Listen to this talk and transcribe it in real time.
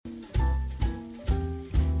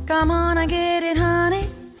Come on and get it, honey,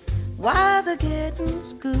 while the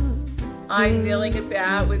getting's good. I'm milling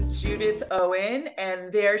about with Judith Owen,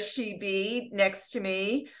 and there she be next to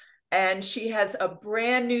me. And she has a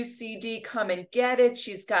brand new CD. Come and get it.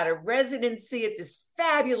 She's got a residency at this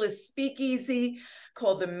fabulous speakeasy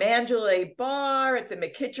called the Mandalay Bar at the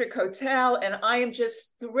McKittrick Hotel. And I am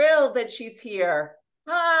just thrilled that she's here.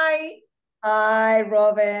 Hi. Hi,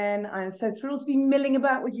 Robin. I'm so thrilled to be milling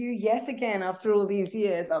about with you yet again after all these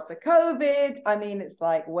years, after COVID. I mean, it's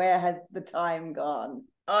like, where has the time gone?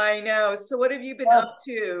 I know. So what have you been up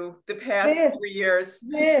to the past 3 years?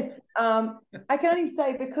 I can only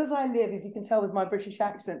say, because I live, as you can tell with my British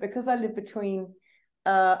accent, because I live between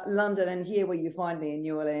London and here where you find me in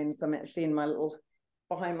New Orleans. I'm actually in my little,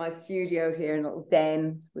 behind my studio here, in a little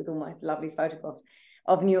den with all my lovely photographs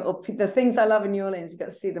of the things I love in New Orleans. You got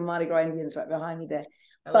to see the Mardi Gras Indians right behind me there.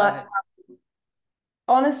 But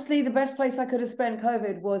honestly, the best place I could have spent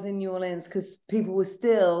COVID was in New Orleans, because people were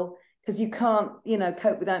still, because you can't,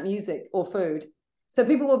 cope without music or food. So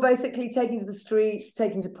people were basically taking to the streets,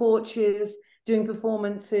 taking to porches, doing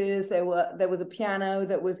performances. There was a piano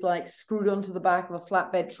that was like screwed onto the back of a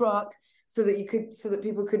flatbed truck so that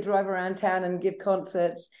people could drive around town and give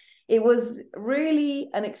concerts. It was really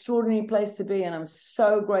an extraordinary place to be, and I'm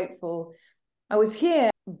so grateful I was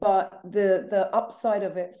here. But the upside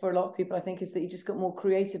of it for a lot of people, I think, is that you just got more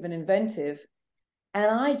creative and inventive. And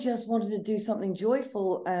I just wanted to do something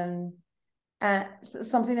joyful and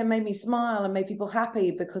something that made me smile and made people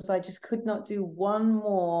happy, because I just could not do one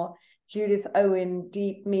more Judith Owen,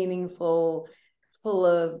 deep, meaningful, full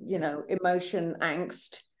of, emotion,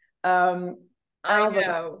 angst. I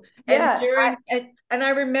know. And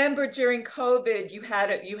I remember during COVID, you had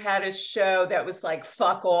a show that was like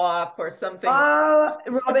 "Fuck Off" or something. Oh,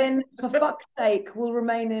 Robin, for fuck's sake, will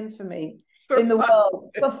remain infamy in the world.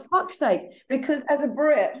 For fuck's sake. Because as a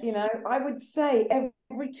Brit, I would say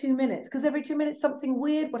every 2 minutes, because every 2 minutes something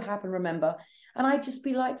weird would happen, remember? And I'd just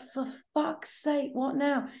be like, for fuck's sake, what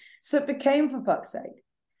now? So it became "For fuck's sake."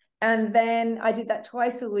 And then I did that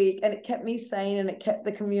twice a week, and it kept me sane, and it kept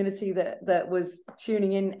the community that was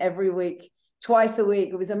tuning in every week, twice a week.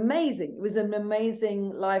 It was amazing. It was an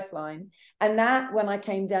amazing lifeline. And that, when I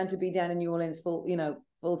came down to be down in New Orleans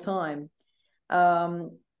full time,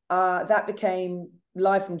 that became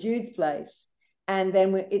Live from Jude's Place. And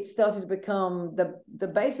then it started to become the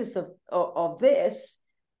basis of this,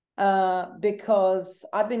 because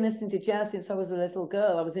I've been listening to jazz since I was a little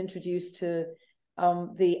girl. I was introduced to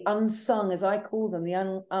the unsung, as I call them,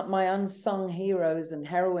 my unsung heroes and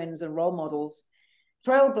heroines and role models,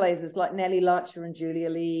 trailblazers like Nellie Larcher and Julia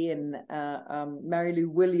Lee and Mary Lou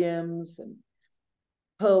Williams and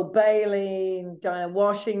Pearl Bailey and Dinah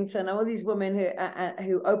Washington, all these women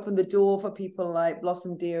who opened the door for people like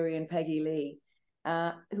Blossom Dearie and Peggy Lee,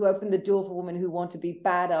 who opened the door for women who want to be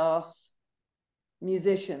badass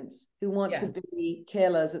musicians, who want to be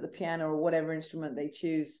killers at the piano or whatever instrument they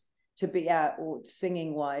choose to be at, or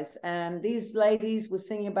singing wise. And these ladies were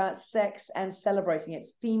singing about sex and celebrating it,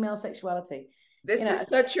 female sexuality. This is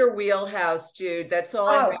such your wheelhouse, Jude. That's all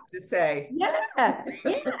I have to say. Yeah.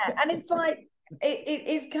 And it's like,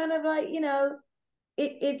 it's kind of like,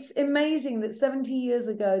 it's amazing that 70 years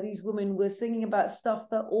ago, these women were singing about stuff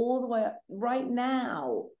that all the way up right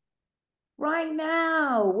now,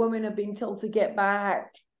 women are being told to get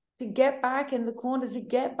back in the corner, to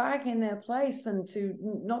get back in their place, and to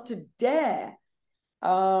not to dare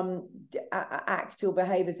act or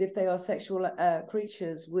behave as if they are sexual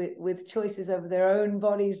creatures with choices over their own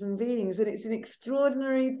bodies and beings. And it's an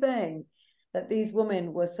extraordinary thing that these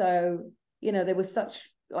women were so, they were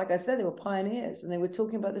such, like I said, they were pioneers, and they were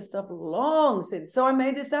talking about this stuff long since. So I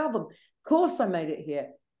made this album. Of course I made it here.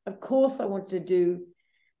 Of course I wanted to do,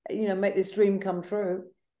 make this dream come true.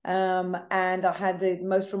 And I had the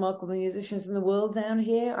most remarkable musicians in the world down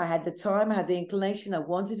here. I had the time, I had the inclination. I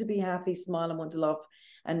wanted to be happy, smile, and want to laugh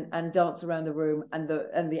and dance around the room. And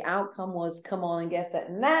the outcome was, come on and get it.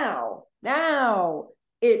 Now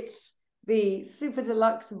it's the super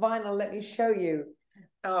deluxe vinyl. Let me show you.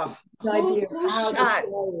 Oh,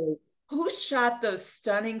 who shot those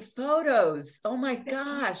stunning photos? Oh my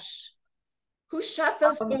gosh. Who shot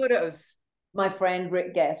those photos? My friend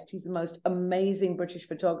Rick Guest. He's the most amazing British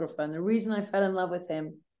photographer. And the reason I fell in love with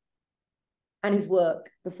him and his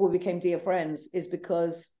work before we became dear friends is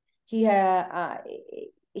because he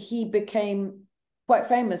became quite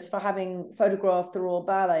famous for having photographed the Royal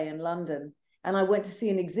Ballet in London. And I went to see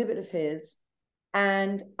an exhibit of his,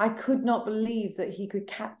 and I could not believe that he could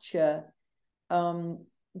capture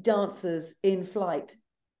dancers in flight,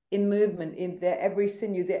 in movement, in their every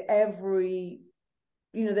sinew, their every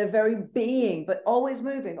they're very being, but always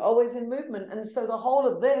moving, always in movement. And so the whole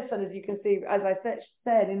of this, and as you can see, as I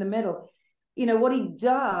said in the middle, what he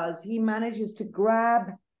does, he manages to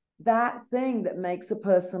grab that thing that makes a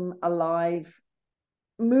person alive,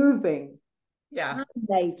 moving,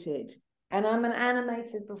 animated. And I'm an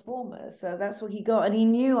animated performer, so that's what he got. And he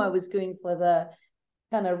knew I was going for the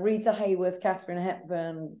kind of Rita Hayworth, Katharine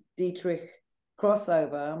Hepburn, Dietrich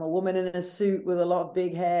crossover. I'm a woman in a suit with a lot of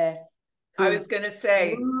big hair. I was going to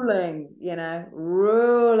say, ruling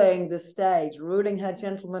the stage, ruling her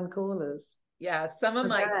gentleman callers. Yeah, some of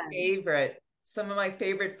my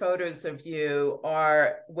favorite photos of you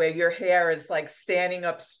are where your hair is like standing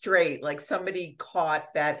up straight, like somebody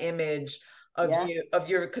caught that image of you,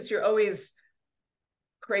 because you're always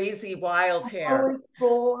crazy wild hair. Always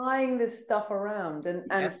flying this stuff around,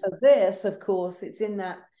 and for this, of course, it's in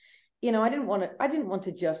that. I didn't want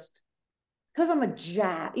to just, because I'm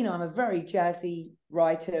I'm a very jazzy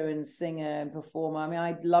writer and singer and performer. I mean,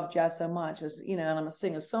 I love jazz so much, and I'm a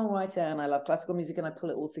singer-songwriter, and I love classical music, and I pull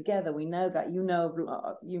it all together. We know that.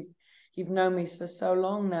 You've known me for so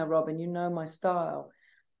long now, Robin. You know my style.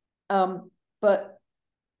 But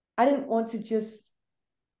I didn't want to just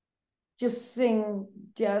sing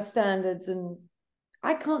jazz standards, and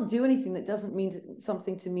I can't do anything that doesn't mean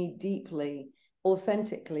something to me deeply,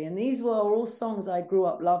 authentically. And these were all songs I grew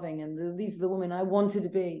up loving, and these are the women I wanted to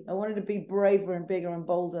be. I wanted to be braver and bigger and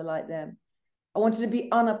bolder like them. I wanted to be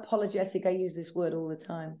unapologetic. I use this word all the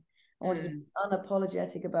time. I wanted to be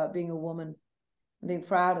unapologetic about being a woman and being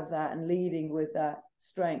proud of that and leading with that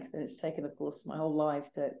strength. And it's taken, of course, my whole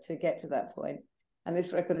life to get to that point. And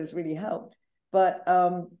this record has really helped. But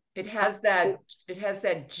it has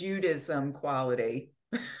that Judaism quality.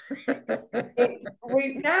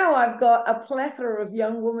 Now I've got a plethora of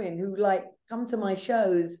young women who come to my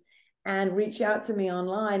shows and reach out to me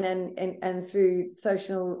online and through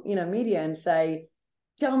social media and say,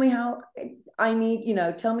 tell me how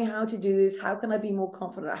tell me how to do this, how can I be more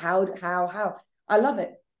confident, how I love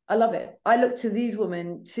it. I look to these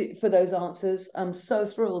women for those answers. I'm so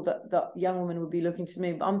thrilled that young women would be looking to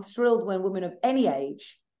me, but I'm thrilled when women of any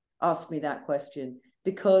age ask me that question,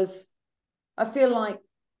 because I feel like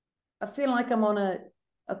I'm on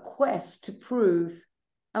a quest to prove.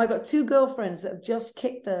 And I've got two girlfriends that have just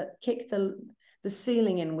kicked the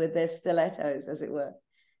ceiling in with their stilettos, as it were.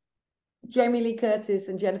 Jamie Lee Curtis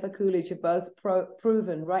and Jennifer Coolidge have both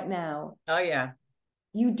proven right now. Oh, yeah.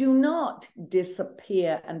 You do not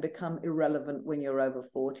disappear and become irrelevant when you're over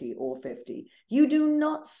 40 or 50. You do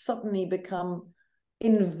not suddenly become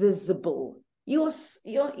invisible. You're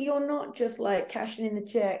not just like cashing in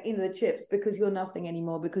the chips because you're nothing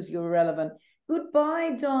anymore, because you're irrelevant.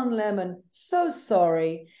 Goodbye, Don Lemon. So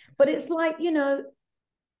sorry. But it's like,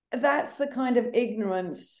 that's the kind of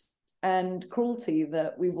ignorance and cruelty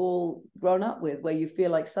that we've all grown up with, where you feel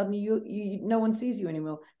like suddenly you no one sees you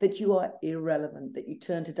anymore, that you are irrelevant, that you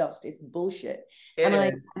turn to dust. It's bullshit.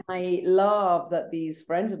 I love that these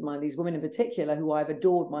friends of mine, these women in particular, who I've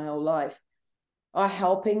adored my whole life, are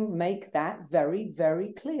helping make that very,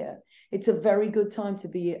 very clear. It's a very good time to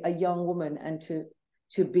be a young woman and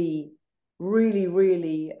to be really,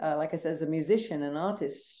 really, like I said, as a musician and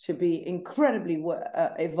artist, to be incredibly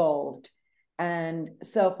evolved and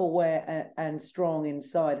self-aware and strong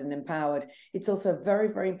inside and empowered. It's also a very,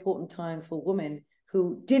 very important time for women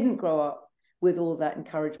who didn't grow up with all that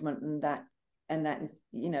encouragement and that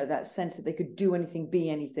that sense that they could do anything, be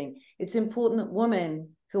anything. It's important that women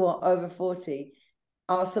who are over 40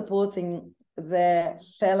 are supporting their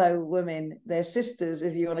fellow women, their sisters,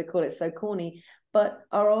 as you want to call it, so corny, but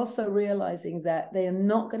are also realizing that they are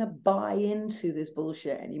not going to buy into this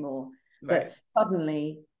bullshit anymore. Right. That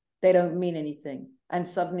suddenly they don't mean anything, and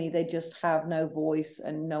suddenly they just have no voice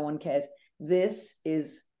and no one cares. This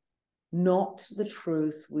is not the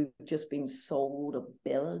truth. We've just been sold a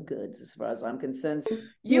bill of goods, as far as I'm concerned.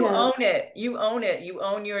 You own it. You own it. You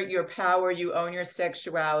own your power. You own your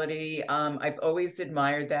sexuality. I've always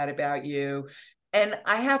admired that about you. And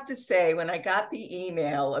I have to say, when I got the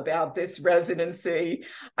email about this residency,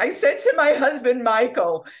 I said to my husband,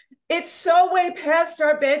 Michael, it's so way past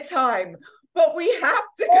our bedtime, but we have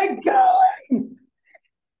to go.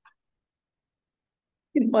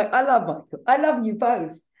 I love Michael. I love you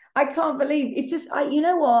both. I can't believe it's just, you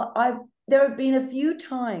know what? There have been a few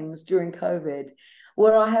times during COVID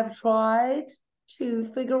where I have tried to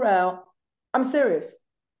figure out, I'm serious,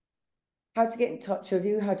 how to get in touch with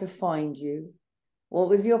you, how to find you. What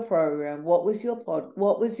was your program? What was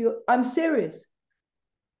your I'm serious.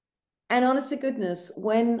 And honest to goodness,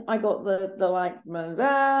 when I got the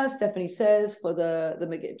Stephanie says for the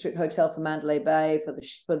McGittrick Hotel for Mandalay Bay,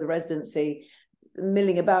 for the residency,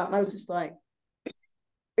 milling about, and I was just like,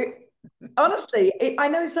 honestly, I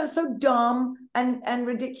know it sounds so dumb and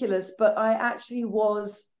ridiculous, but I actually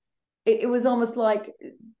was. It was almost like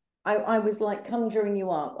I was like conjuring you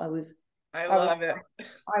up. I love it.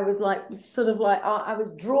 I was like sort of like I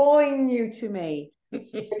was drawing you to me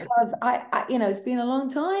because I it's been a long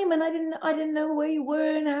time and I didn't know where you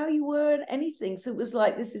were and how you were and anything. So it was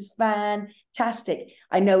like, this is fantastic.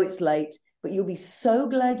 I know it's late, but you'll be so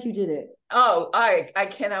glad you did it. Oh, I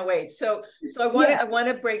cannot wait. So I want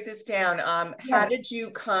to break this down. How did you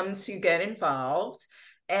come to get involved?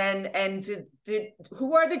 And did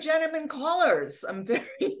who are the gentlemen callers? I'm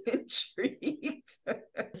very intrigued.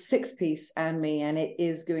 6-piece and me, and it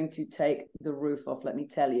is going to take the roof off, let me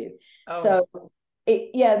tell you. Oh. So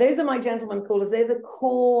those are my gentlemen callers. They're the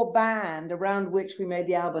core band around which we made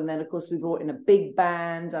the album. Then of course we brought in a big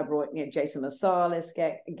band. I brought Jason Marsalis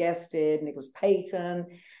guested, Nicholas Payton,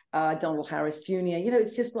 Donald Harris Jr.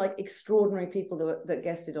 It's just like extraordinary people that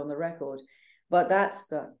guested on the record. But that's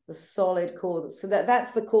the solid core. So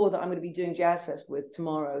that's the core that I'm going to be doing Jazz Fest with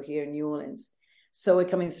tomorrow here in New Orleans. So we're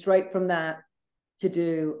coming straight from that to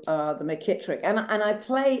do the McKittrick. And I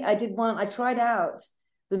tried out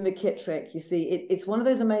the McKittrick. You see, it's one of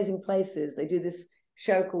those amazing places. They do this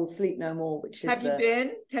show called Sleep No More, which is Have you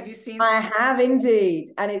been? Have you seen? I have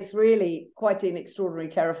indeed. And it's really quite an extraordinary,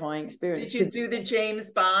 terrifying experience. Did you do the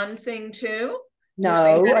James Bond thing too?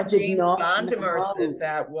 No, I did James not. Bond immersive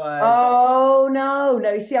that was. Oh no.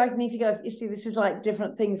 You see, I need to go. You see, this is like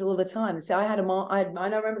different things all the time. See, I had a mask. I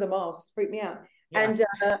remember the mask. Freaked me out. Yeah. And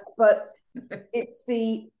but it's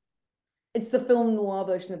the film noir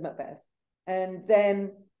version of Macbeth, and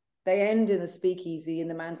then they end in the speakeasy in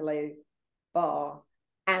the Mandalay bar,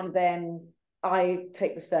 and then I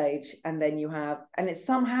take the stage, and then and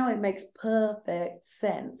it makes perfect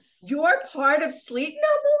sense. You're part of Sleep No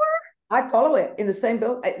More? I follow it in the same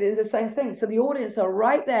thing. So the audience are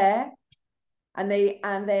right there, and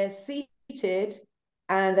they're seated,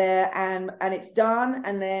 and it's done,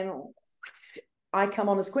 and then I come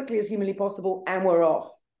on as quickly as humanly possible, and we're off.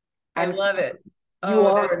 I love it.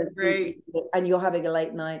 That's great, and you're having a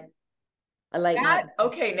late night.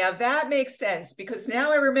 Okay, now that makes sense, because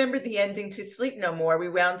now I remember the ending to Sleep No More. We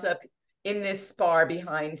wound up in this bar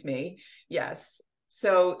behind me. Yes.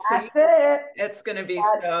 So it's going to be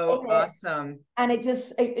awesome. And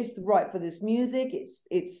it's right for this music.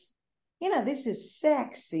 It's this is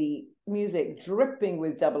sexy music dripping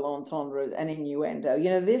with double entendre and innuendo.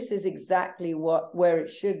 This is exactly where it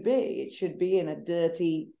should be. It should be in a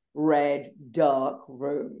dirty, red, dark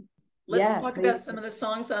room. Let's talk about some of the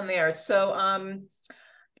songs on there. So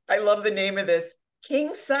I love the name of this,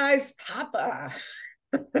 King Size Papa.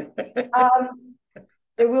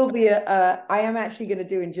 There will be I am actually going to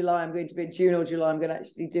do in July. I'm going to be in June or July. I'm going to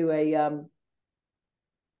actually do a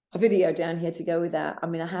video down here to go with that. I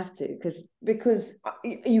mean, I have to because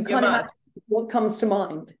you can't imagine what comes to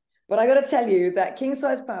mind. But I got to tell you that King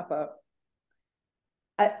Size Papa.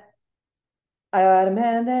 I got a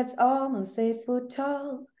man that's almost 8 foot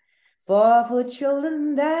tall, 4 foot shoulders,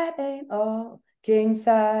 and that ain't all. King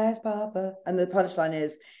Size Papa, and the punchline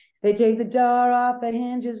is, they take the door off the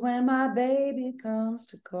hinges when my baby comes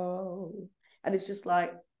to call. And it's just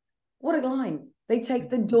like, what a line. They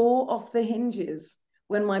take the door off the hinges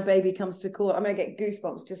when my baby comes to call. I'm going to get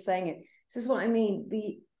goosebumps just saying it. This is what I mean.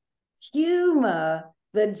 The humor,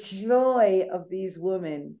 the joy of these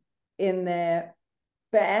women in their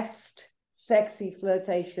best, sexy,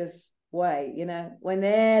 flirtatious way. When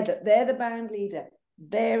they're the band leader,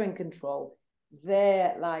 they're in control.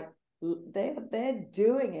 They're like, they're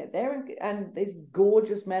doing it. And there's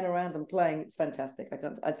gorgeous men around them playing. It's fantastic.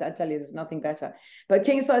 I tell you, there's nothing better. But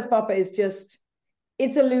King Size Papa is just,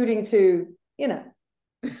 it's alluding to,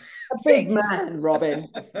 a big man, Robin.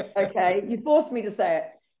 Okay, you forced me to say it.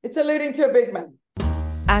 It's alluding to a big man.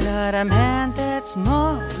 I got a man that's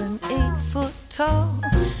more than 8 foot tall,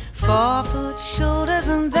 4 foot shoulders,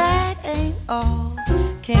 and that ain't all.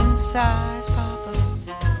 King Size Papa.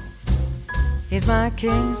 He's my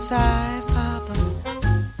king size papa.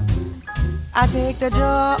 I take the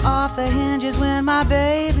door off the hinges when my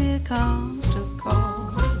baby comes to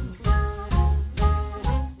call.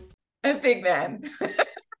 A big man.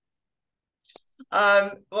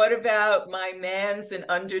 What about My Man's an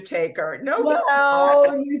Undertaker? No.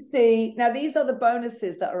 Well, you see, now these are the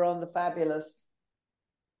bonuses that are on the fabulous.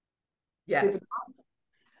 Yes.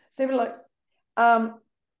 Super Lux.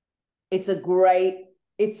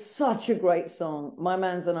 It's such a great song. My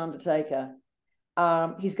Man's an Undertaker.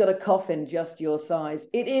 He's got a coffin just your size.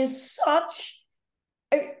 It is such.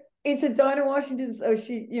 It's a Dinah Washington. So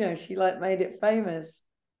she like made it famous.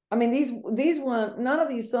 I mean, these weren't, none of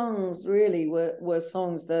these songs really were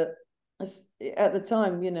songs that at the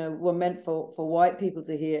time, you know, were meant for white people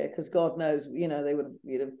to hear, because God knows, you know, they would have,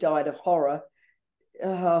 you'd have died of horror.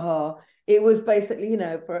 It was basically, you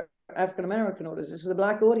know, for African American audience, it's for the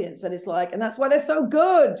Black audience, and it's like, and that's why they're so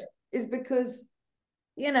good, is because,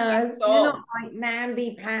 you know, they're not like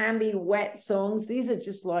namby-pamby wet songs. These are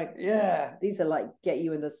just like, yeah, these are like get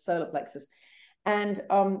you in the solar plexus. And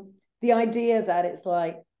the idea that it's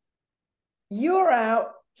like, you're out,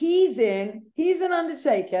 he's in, he's an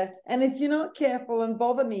undertaker, and if you're not careful and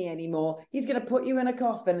bother me anymore, he's going to put you in a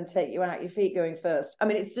coffin and take you out, your feet going first. I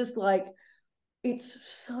mean, it's just like, it's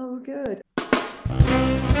so good.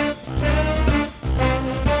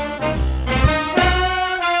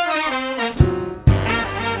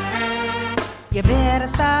 You better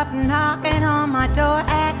stop knocking on my door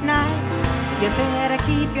at night. You better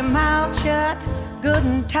keep your mouth shut good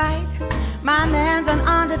and tight. My man's an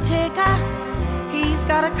undertaker. He's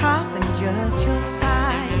got a coffin just your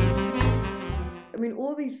size. I mean,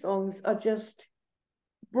 all these songs are just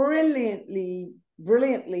brilliantly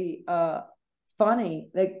funny.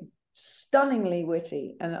 They're stunningly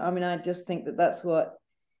witty. And I mean, I just think that that's what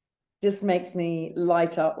just makes me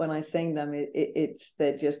light up when I sing them.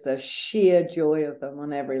 They're just the sheer joy of them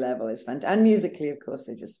on every level is fantastic. And musically, of course,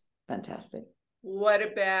 they're just fantastic. What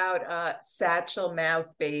about Satchel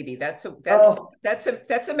Mouth Baby? That's a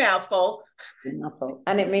mouthful.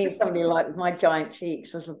 And it means somebody like with my giant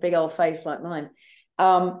cheeks, has a big old face like mine.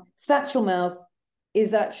 Satchel Mouth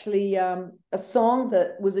is actually a song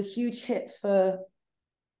that was a huge hit for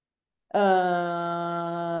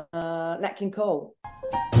Nat King Cole.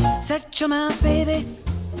 Satchel Mouth Baby,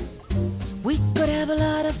 we could have a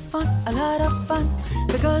lot of fun,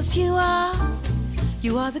 because you are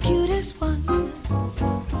the cutest one.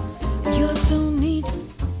 You're so neat,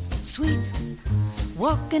 sweet,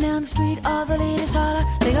 walking down the street, all the ladies holler,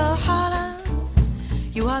 they go holler,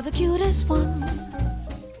 you are the cutest one.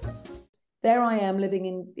 There I am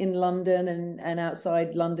living in London and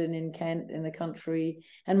outside London in Kent, in the country,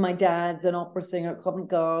 and my dad's an opera singer at Covent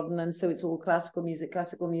Garden, and so it's all classical music,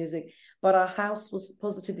 but our house was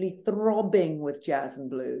positively throbbing with jazz and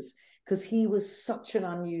blues, because he was such an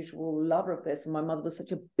unusual lover of this, and my mother was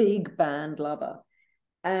such a big band lover.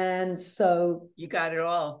 And so you got it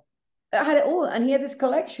all. I had it all. And he had this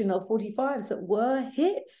collection of 45s that were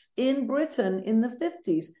hits in Britain in the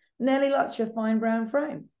 50s. Nellie Lutcher, Fine Brown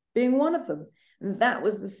Frame, being one of them. And that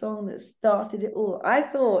was the song that started it all. I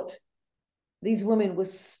thought these women were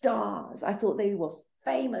stars. I thought they were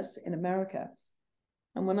famous in America.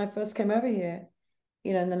 And when I first came over here,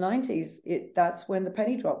 you know, in the 90s, that's when the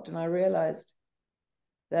penny dropped, and I realized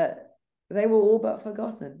that they were all but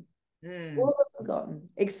forgotten. All but forgotten,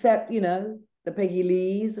 except, you know, the Peggy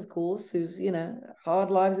Lees, of course, who's, you know, hard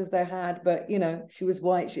lives as they had, but, you know, she was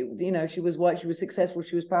white, she was successful,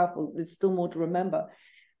 she was powerful. There's still more to remember,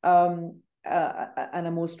 and a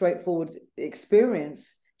more straightforward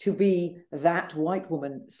experience to be that white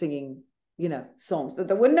woman singing, you know, songs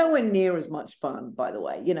that were nowhere near as much fun, by the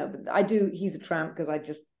way, you know. But He's a Tramp, because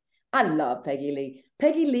I love Peggy Lee.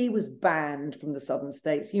 Peggy Lee was banned from the southern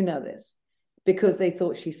states, you know this, because they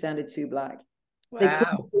thought she sounded too black. Wow. They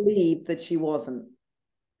couldn't believe that she wasn't.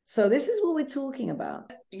 So this is what we're talking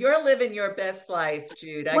about. You're living your best life,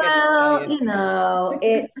 Jude. Well, you know,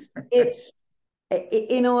 it's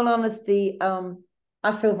in all honesty,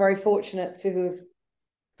 I feel very fortunate to have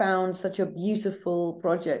found such a beautiful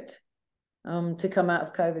project to come out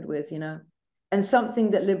of COVID with, you know, and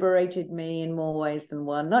something that liberated me in more ways than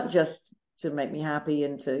one, not just to make me happy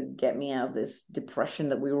and to get me out of this depression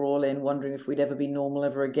that we were all in, wondering if we'd ever be normal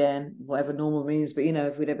ever again, whatever normal means, but, you know,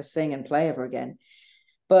 if we'd ever sing and play ever again.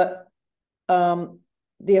 But the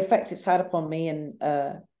effect it's had upon me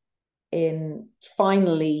in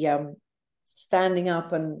finally standing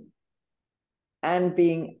up and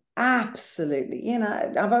being absolutely, you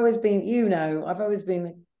know, I've always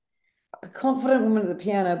been a confident woman at the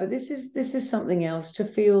piano, but this is something else, to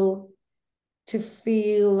feel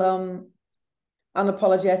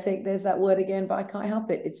unapologetic. There's that word again, but I can't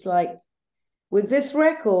help it. It's like, with this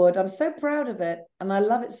record, I'm so proud of it, and I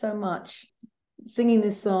love it so much. Singing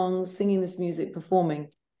this song, singing this music, performing,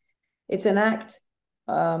 it's an act,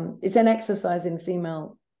 it's an exercise in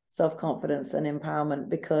female self-confidence and empowerment,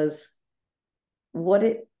 because what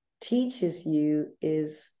it teaches you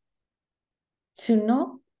is to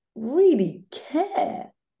not really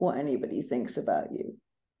care what anybody thinks about you.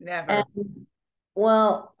 Never.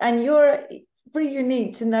 And you're pretty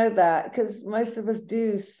unique to know that, because most of us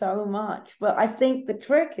do so much. But I think the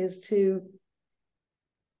trick is to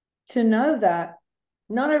know that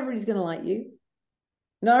not everybody's going to like you.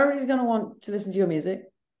 Not everybody's going to want to listen to your music.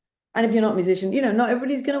 And if you're not a musician, not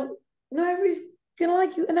everybody's going to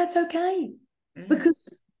like you. And that's okay.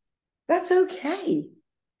 Because that's okay.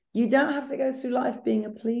 You don't have to go through life being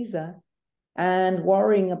a pleaser and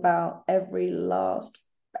worrying about every last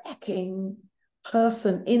fucking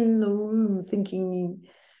person in the room thinking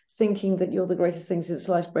that you're the greatest thing since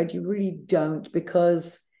sliced bread. You really don't,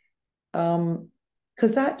 because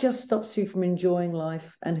that just stops you from enjoying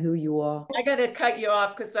life and who you are. I got to cut you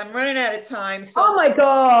off because I'm running out of time. So oh my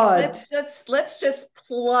God. Let's just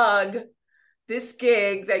plug this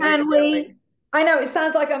gig that you're doing. I know it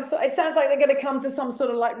sounds like it sounds like they're going to come to some sort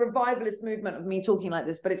of like revivalist movement of me talking like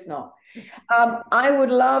this, but it's not. I would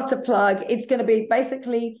love to plug. It's going to be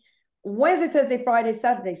basically Wednesday, Thursday, Friday,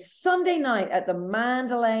 Saturday, Sunday night at the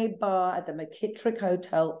Mandalay Bar at the McKittrick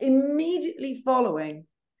Hotel, immediately following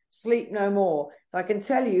Sleep No More. I can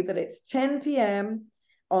tell you that it's 10 p.m.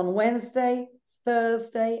 on Wednesday,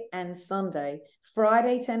 Thursday, and Sunday.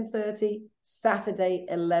 Friday, 10:30, Saturday,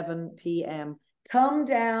 11 p.m. Come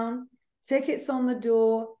down. Tickets on the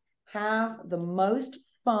door. Have the most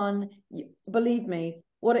fun. Believe me,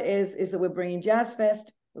 what it is that we're bringing Jazz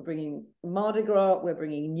Fest, we're bringing Mardi Gras, we're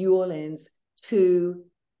bringing New Orleans to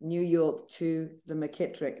New York, to the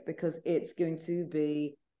McKittrick, because it's going to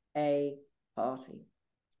be a party.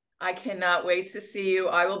 I cannot wait to see you.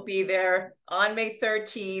 I will be there on May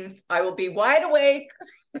 13th. I will be wide awake.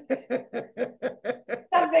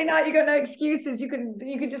 Saturday night, you got no excuses. You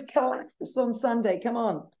can just collapse on Sunday. Come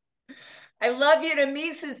on. I love you to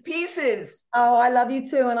Mises Pieces. Oh, I love you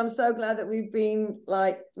too. And I'm so glad that we've been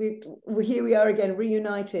here we are again,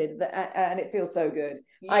 reunited, and it feels so good.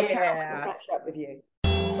 Yeah. I can't catch up with you.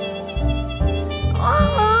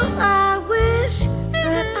 Oh, I wish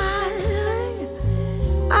that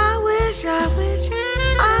I wish, I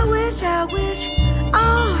say, I wish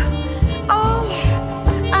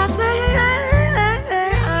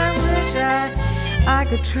I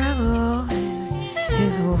could travel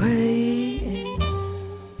his way.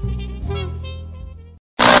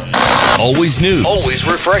 Always news. Always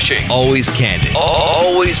refreshing. Always candid.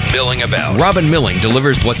 Always milling about. Robin Milling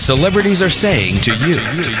delivers what celebrities are saying to you.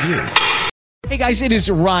 Hey guys, it is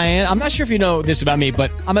Ryan. I'm not sure if you know this about me, but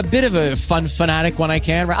I'm a bit of a fun fanatic when I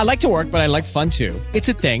can. I like to work, but I like fun too. It's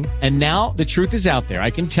a thing. And now the truth is out there.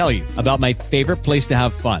 I can tell you about my favorite place to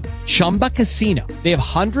have fun. Chumba Casino. They have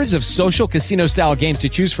hundreds of social casino style games to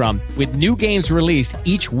choose from with new games released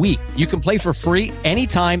each week. You can play for free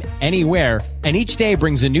anytime, anywhere. And each day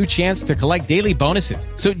brings a new chance to collect daily bonuses.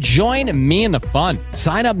 So join me in the fun.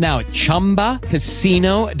 Sign up now at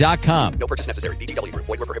ChumbaCasino.com. No purchase necessary. VGW Group.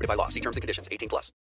 Void where prohibited by law. See terms and conditions. 18+.